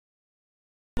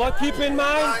But keep in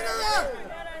mind,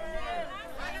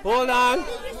 hold on.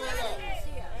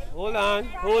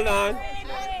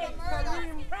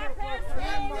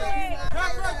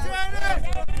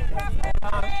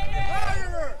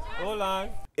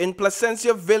 In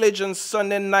Placencia village on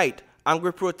Sunday night,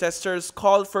 angry protesters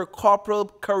called for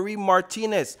Corporal Kareem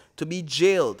Martinez to be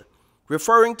jailed,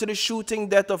 referring to the shooting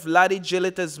death of Laddie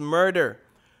Gillett as murder.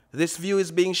 This view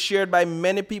is being shared by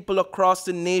many people across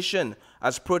the nation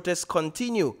as protests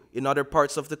continue in other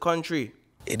parts of the country.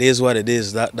 It is what it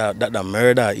is, that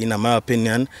murder, in my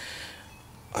opinion,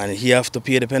 and he have to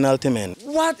pay the penalty, man.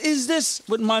 What is this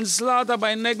with manslaughter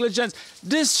by negligence?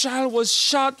 This child was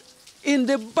shot in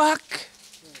the back.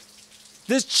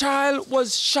 This child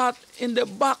was shot in the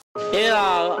back.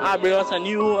 Yeah, I bring out a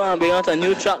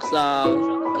new tracks,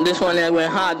 dog. This one there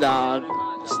went hard, dog.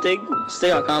 Stick,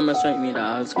 I can't mess with me,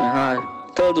 dog. It's going hard.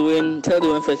 Tell the wind for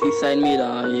the side me,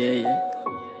 dog. Yeah.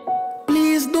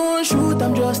 Please don't shoot,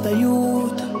 I'm just a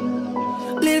youth.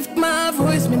 Lift my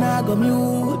voice, me nah go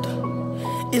mute.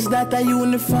 Is that a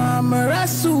uniform or a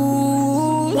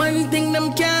suit? One thing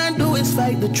them can't do is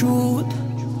fight the truth.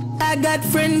 I got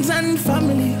friends and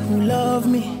family who love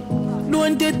me.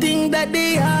 Don't you think that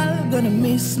they are gonna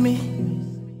miss me?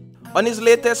 On his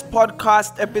latest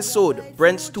podcast episode,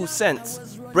 Brent's 2 Cents,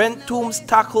 Brent Toombs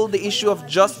tackled the issue of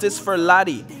justice for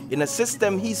Laddie in a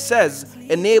system he says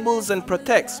enables and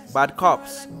protects bad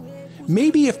cops.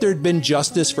 Maybe if there'd been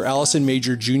justice for Allison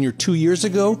Major Jr. 2 years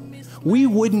ago, we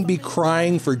wouldn't be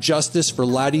crying for justice for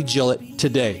Laddie Gillett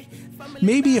today.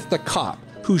 Maybe if the cop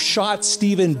who shot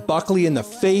Stephen Buckley in the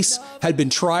face had been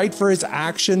tried for his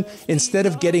action instead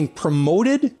of getting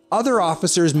promoted, other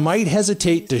officers might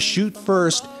hesitate to shoot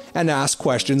first and ask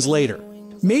questions later.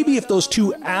 Maybe if those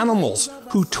two animals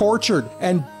who tortured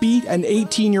and beat an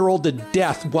 18-year-old to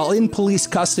death while in police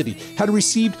custody had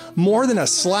received more than a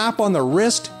slap on the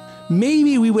wrist,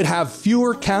 maybe we would have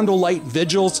fewer candlelight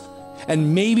vigils,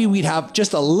 and maybe we'd have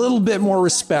just a little bit more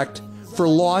respect for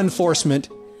law enforcement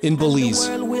in Belize.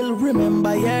 The world will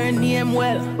remember your name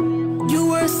well. You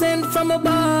were sent from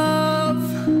above.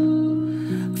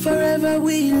 Forever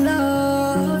we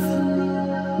love.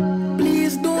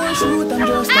 Please don't shoot, I'm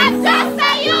just a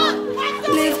youth.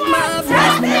 Lift my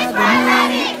voice, me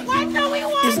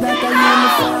is that a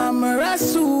uniform or a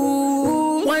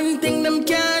suit? One thing them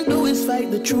can't do is fight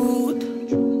the truth.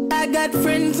 I got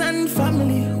friends and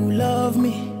family who love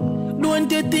me.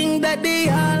 Don't you think that they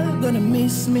are gonna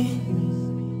miss me?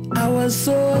 I was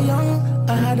so young,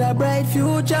 I had a bright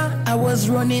future. I was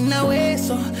running away,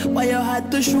 so why you had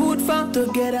to shoot for?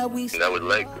 Together we I would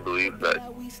like to believe that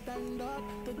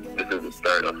this is the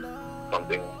start of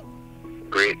something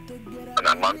great, and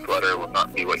that manslaughter will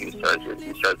not be what he was charged with. He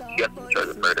has to be charged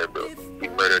with murder, bro. He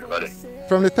murdered Laddie.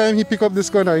 From the time he picked up this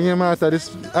gun and came out of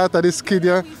this kid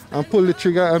here and pulled the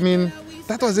trigger, I mean,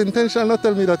 that was intentional. Don't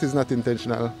tell me that is not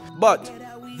intentional. But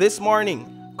this morning,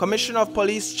 Commissioner of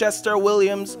Police Chester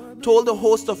Williams told the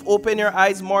host of Open Your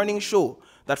Eyes morning show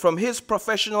that from his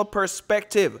professional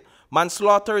perspective,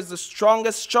 manslaughter is the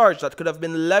strongest charge that could have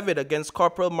been levied against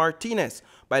Corporal Martinez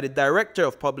by the Director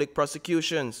of Public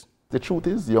Prosecutions. The truth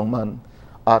is, the young man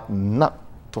ought not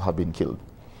to have been killed.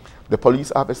 The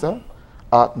police officer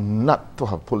ought not to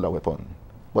have pulled a weapon,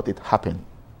 but it happened.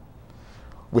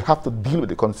 We have to deal with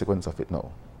the consequence of it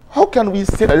now. How can we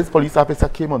say that this police officer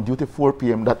came on duty 4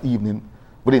 p.m. that evening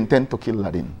with intent to kill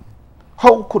Laddie?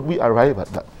 How could we arrive at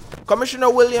that? Commissioner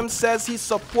Williams says he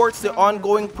supports the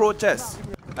ongoing protests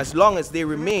as long as they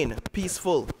remain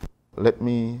peaceful. Let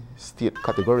me state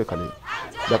categorically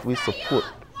that we support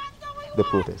the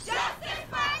protests.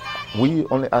 We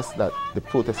only ask that the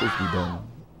protests be done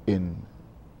in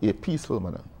a peaceful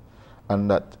manner, and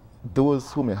that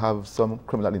those who may have some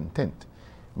criminal intent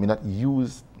may not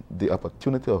use the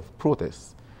opportunity of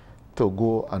protest to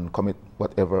go and commit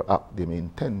whatever act they may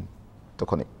intend to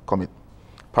commit,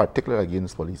 particularly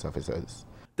against police officers.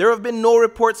 There have been no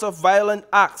reports of violent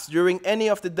acts during any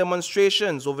of the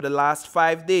demonstrations over the last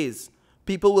 5 days.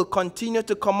 People will continue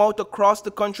to come out across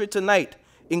the country tonight,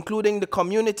 including the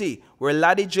community where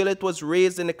Laddie Gillett was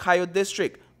raised in the Coyote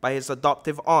district by his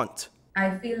adoptive aunt.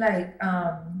 I feel like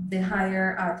the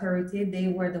higher authority, they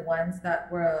were the ones that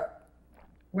were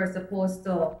supposed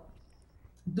to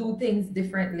do things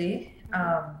differently,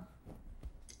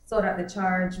 so that the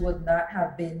charge would not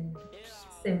have been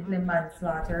simply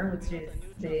manslaughter, which is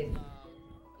the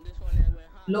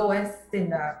lowest in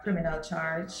the criminal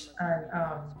charge. And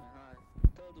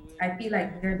I feel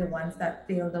like they're the ones that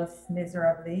failed us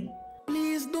miserably.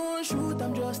 Please don't shoot,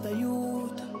 I'm just a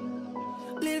youth.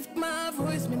 Lift my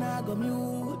voice, me nah go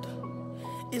mute.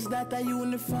 Is that a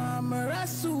uniform or a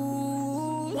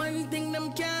suit? One thing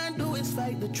them can't do is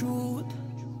fight the truth.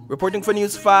 Reporting for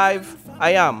News 5,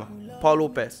 I am Paul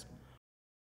Lopez.